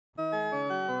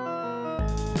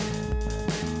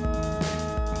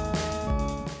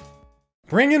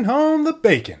Bringing home the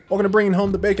bacon. Welcome to Bringing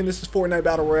Home the Bacon. This is Fortnite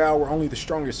Battle Royale, where only the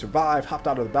strongest survive. Hopped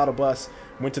out of the battle bus,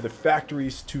 went to the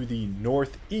factories to the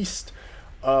northeast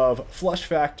of Flush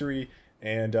Factory,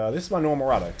 and this is my normal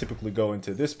route. I typically go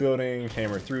into this building,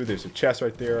 hammer through. There's a chest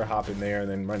right there, hop in there,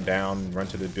 and then run down and run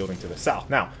to the building to the south.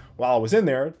 Now, while I was in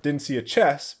there, didn't see a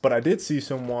chest, but I did see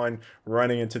someone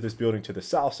running into this building to the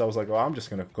south. So I was like, well, I'm just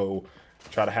gonna go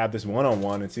try to have this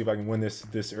one-on-one and see if I can win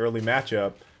this early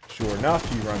matchup. Sure enough,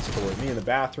 he runs toward me in the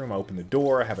bathroom. I open the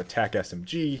door. I have a TAC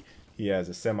SMG. He has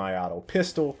a semi-auto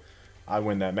pistol. I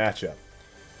win that matchup.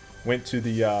 Went to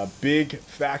the big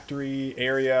factory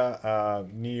area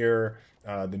near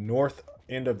the north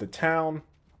end of the town.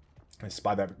 It's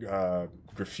by that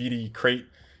graffiti crate.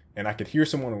 And I could hear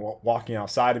someone walking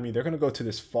outside of me. They're going to go to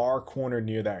this far corner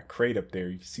near that crate up there.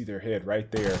 You can see their head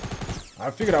right there.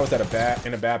 I figured I was in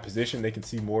a bad position. They can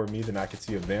see more of me than I could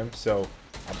see of them. So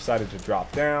I decided to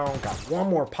drop down, got one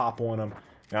more pop on them.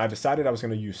 Now I decided I was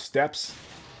going to use steps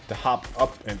to hop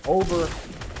up and over,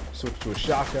 switch to a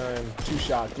shotgun,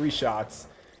 2-shot, 3 shots,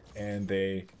 and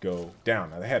they go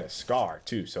down. Now they had a scar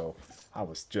too, so I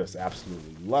was just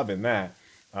absolutely loving that.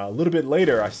 A little bit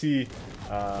later, I see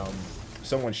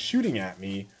someone shooting at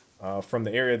me from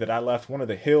the area that I left, one of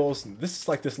the hills. This is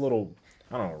like this little,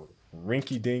 I don't know,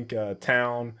 rinky-dink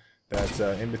town that's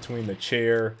in between the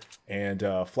chair and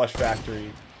Flush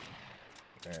Factory.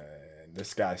 And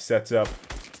this guy sets up.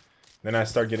 Then I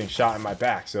start getting shot in my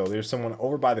back. So there's someone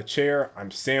over by the chair.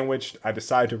 I'm sandwiched. I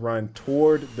decide to run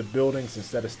toward the buildings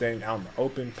instead of staying out in the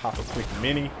open. Pop a quick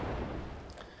mini.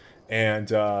 And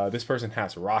this person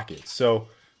has rockets. So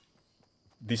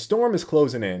the storm is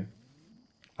closing in.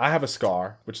 I have a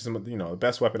scar, which is, you know, the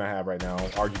best weapon I have right now,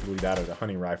 arguably that of the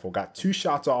hunting rifle. Got 2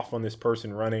 shots off on this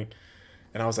person running.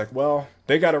 And I was like, well,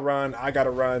 they got to run, I got to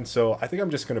run. So I think I'm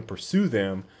just going to pursue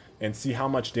them and see how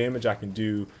much damage I can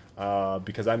do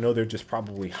because I know they're just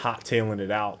probably hot-tailing it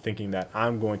out, thinking that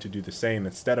I'm going to do the same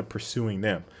instead of pursuing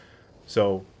them.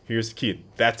 So here's the key.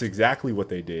 That's exactly what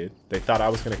they did. They thought I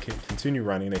was going to continue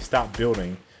running. They stopped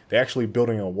building. They actually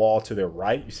building a wall to their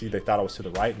right. You see, they thought I was to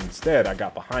the right. And instead, I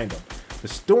got behind them. The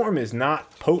storm is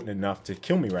not potent enough to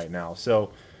kill me right now.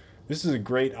 So this is a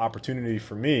great opportunity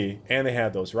for me, and they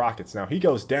had those rockets. Now, he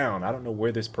goes down. I don't know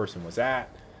where this person was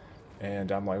at,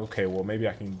 and I'm like, okay, well, maybe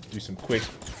I can do some quick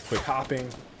hopping.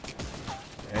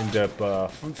 End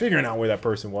up figuring out where that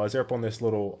person was. They're up on this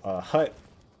little hut,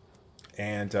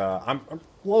 and I'm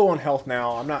low on health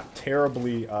now. I'm not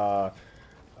terribly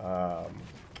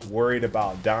worried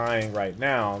about dying right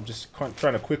now. I'm just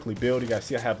trying to quickly build. You guys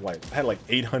see I had like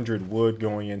 800 wood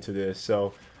going into this,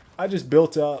 so I just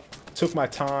built up. Took my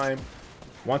time.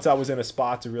 Once I was in a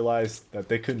spot to realize that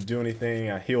they couldn't do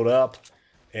anything, I healed up,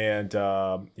 and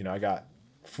you know, I got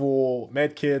full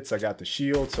med kits. I got the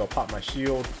shield, so I popped my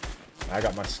shield. I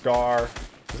got my scar.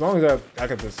 As long as I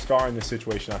got the scar in this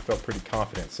situation, I felt pretty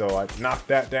confident. So I knocked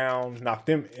that down, knocked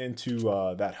them into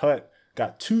that hut,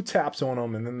 got 2 taps on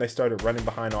them, and then they started running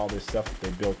behind all this stuff that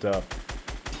they built up.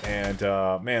 And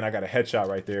man, I got a headshot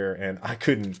right there, and I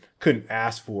couldn't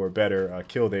ask for a better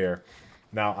kill there.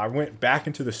 Now, I went back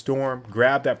into the storm,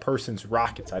 grabbed that person's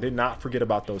rockets. I did not forget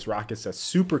about those rockets. That's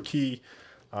super key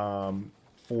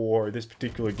for this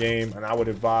particular game, and I would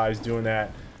advise doing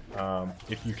that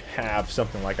if you have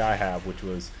something like I have, which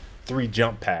was 3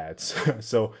 jump pads.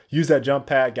 So use that jump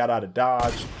pad, got out of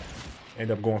dodge,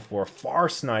 ended up going for a far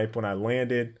snipe when I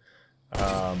landed.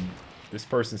 This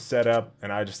person set up,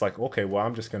 and I just like, okay, well,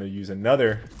 I'm just going to use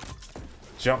another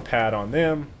jump pad on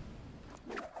them.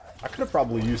 I could have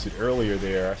probably used it earlier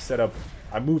there.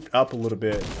 I moved up a little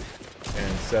bit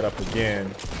and set up again.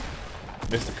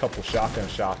 Missed a couple shotgun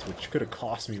shots, which could have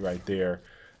cost me right there.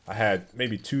 I had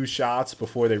maybe 2 shots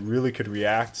before they really could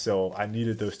react, so I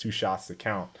needed those 2 shots to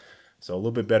count. So a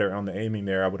little bit better on the aiming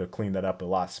there. I would have cleaned that up a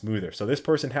lot smoother. So this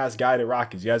person has guided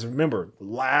rockets. You guys remember,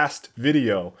 last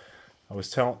video, I was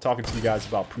talking to you guys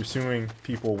about pursuing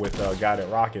people with guided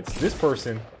rockets. This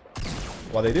person,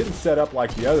 while they didn't set up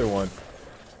like the other one,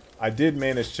 I did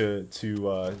manage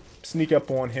to sneak up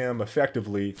on him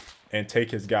effectively and take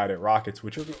his guided rockets,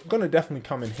 which are going to definitely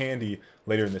come in handy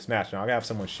later in this match. Now, I have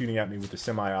someone shooting at me with the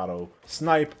semi-auto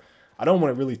snipe. I don't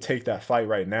want to really take that fight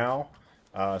right now,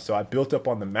 so I built up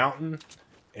on the mountain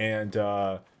and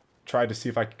tried to see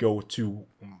if I could go to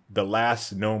the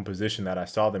last known position that I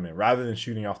saw them in. Rather than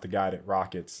shooting off the guided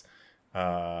rockets,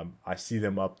 I see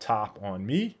them up top on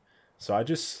me, so I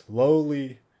just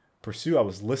slowly pursue. I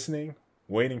was listening,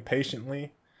 waiting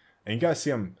patiently, and you guys see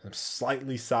I'm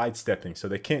slightly sidestepping so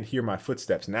they can't hear my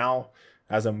footsteps. Now,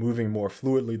 as I'm moving more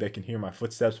fluidly, they can hear my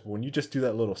footsteps. But when you just do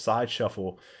that little side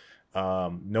shuffle,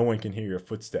 no one can hear your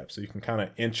footsteps. So you can kind of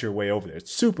inch your way over there.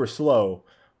 It's super slow,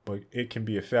 but it can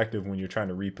be effective when you're trying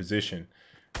to reposition.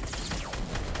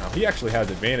 Now, he actually has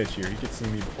advantage here. He could see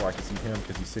me before I could see him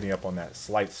because he's sitting up on that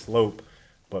slight slope.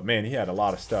 But man, he had a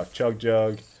lot of stuff. Chug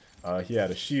Jug. He had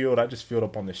a shield. I just filled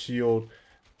up on the shield.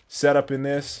 Set up in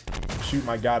this. Shoot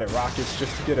my guided rockets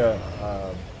just to get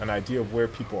an idea of where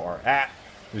people are at.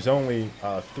 There's only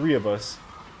 3 of us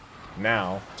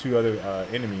now. 2 other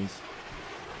enemies.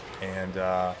 And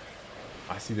I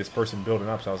see this person building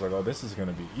up. So I was like, oh, this is going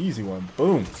to be an easy one.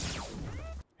 Boom.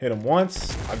 Hit him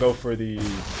once. I go for the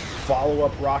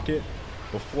follow-up rocket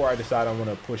before I decide I want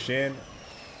to push in.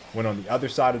 Went on the other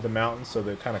side of the mountain, so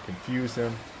they kind of confused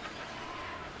him.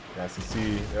 As you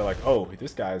see, they're like, oh,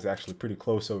 this guy is actually pretty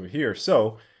close over here.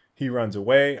 So he runs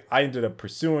away. I ended up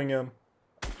pursuing him,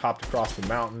 hopped across the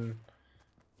mountain,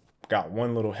 got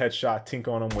one little headshot tink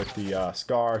on him with the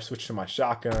Scar, switched to my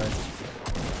shotgun.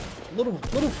 A little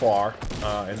far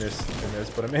in this,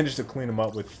 but I managed to clean him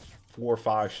up with 4 or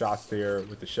 5 shots there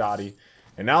with the shotty.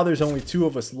 And now there's only 2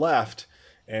 of us left,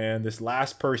 and this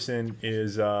last person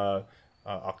is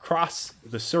across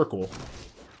the circle.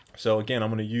 So again, I'm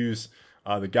going to use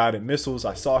the guided missiles.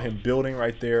 I saw him building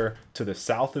right there to the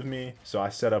south of me, so I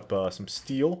set up some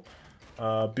steel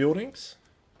buildings.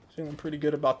 Feeling pretty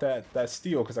good about that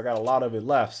steel because I got a lot of it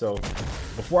left. So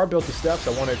before I built the steps,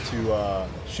 I wanted to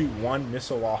shoot 1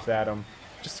 missile off at him,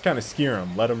 just to kind of scare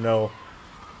him, let him know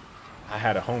I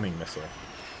had a homing missile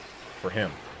for him,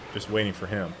 just waiting for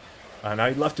him. And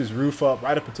I left his roof up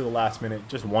right up until the last minute,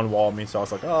 just one-walled me. So I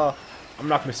was like, oh, I'm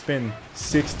not going to spend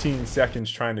 16 seconds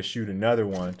trying to shoot another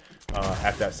one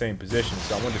at that same position.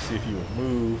 So I wanted to see if he would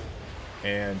move.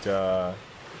 And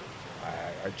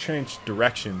I changed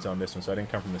directions on this one, so I didn't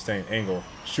come from the same angle.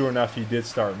 Sure enough, he did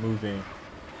start moving,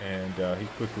 and he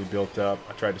quickly built up.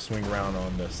 I tried to swing around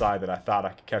on the side that I thought I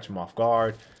could catch him off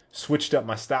guard. Switched up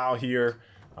my style here.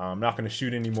 I'm not going to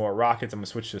shoot any more rockets. I'm going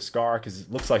to switch to Scar because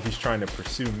it looks like he's trying to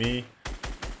pursue me.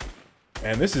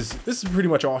 And this is pretty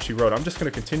much all she wrote. I'm just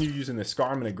going to continue using the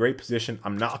Scar. I'm in a great position.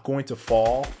 I'm not going to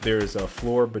fall. There's a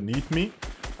floor beneath me.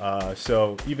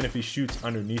 So even if he shoots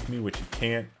underneath me, which he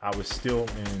can't, I was still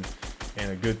in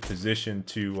a good position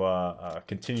to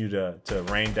continue to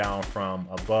rain down from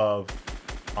above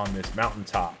on this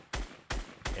mountaintop.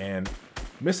 And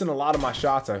missing a lot of my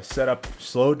shots, I set up,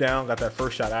 slowed down, got that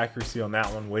first shot accuracy on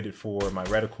that one, waited for my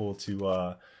reticle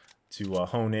to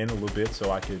hone in a little bit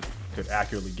so I could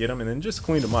accurately get him, and then just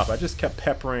cleaned him up. I just kept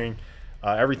peppering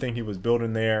everything he was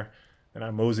building there, and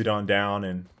I moseyed on down,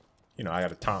 and you know, I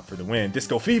got a taunt for the win.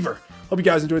 Disco Fever! Hope you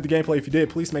guys enjoyed the gameplay. If you did,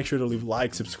 please make sure to leave a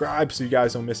like, subscribe, so you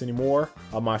guys don't miss any more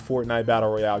of my Fortnite Battle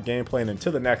Royale gameplay. And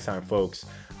until the next time, folks,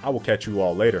 I will catch you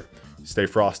all later. Stay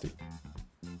frosty.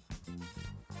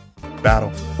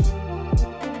 Battle.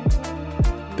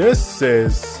 This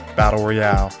is Battle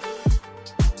Royale.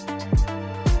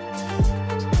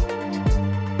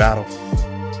 Battle.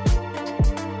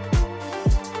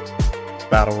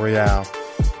 Battle Royale.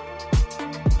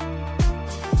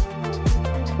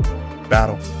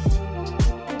 Battle.